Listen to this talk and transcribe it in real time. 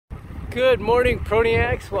Good morning,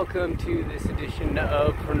 Proniacs. Welcome to this edition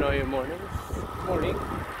of Pronoia Mornings. Morning.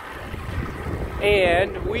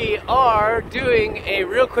 And we are doing a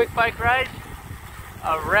real quick bike ride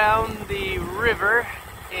around the river.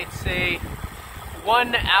 It's a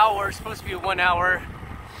 1 hour, supposed to be a 1 hour,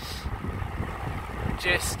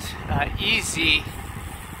 just easy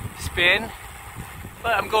spin.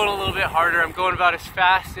 But I'm going a little bit harder. I'm going about as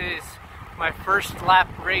fast as my first lap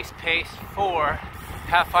race pace for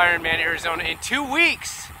half Ironman Arizona in 2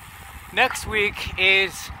 weeks. Next week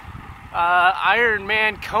is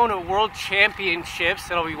Ironman Kona World Championships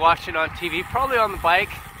that I'll be watching on TV, probably on the bike,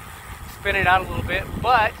 spinning out a little bit,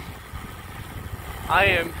 but I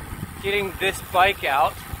am getting this bike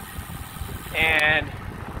out and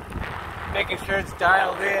making sure it's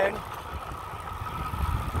dialed in.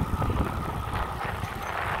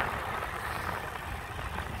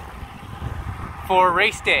 For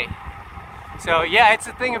race day. So yeah, it's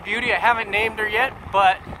a thing of beauty. I haven't named her yet,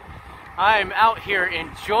 but I'm out here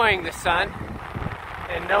enjoying the sun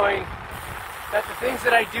and knowing that the things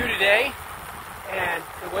that I do today and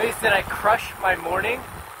the ways that I crush my morning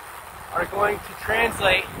are going to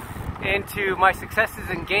translate into my successes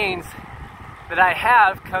and gains that I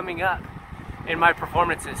have coming up in my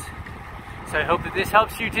performances. So I hope that this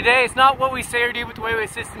helps you today. It's not what we say or do, but the way we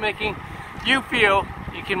assist in making you feel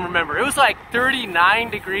you can remember. It was like 39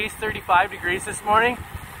 degrees, 35 degrees this morning.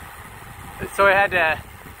 So I had to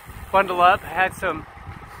bundle up. I had some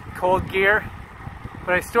cold gear,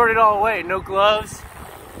 but I stored it all away. No gloves,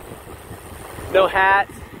 no hat,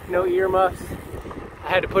 no earmuffs. I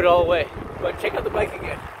had to put it all away. But check out the bike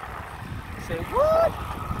again. Say what?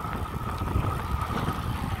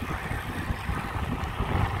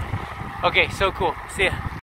 Okay, so cool. See ya.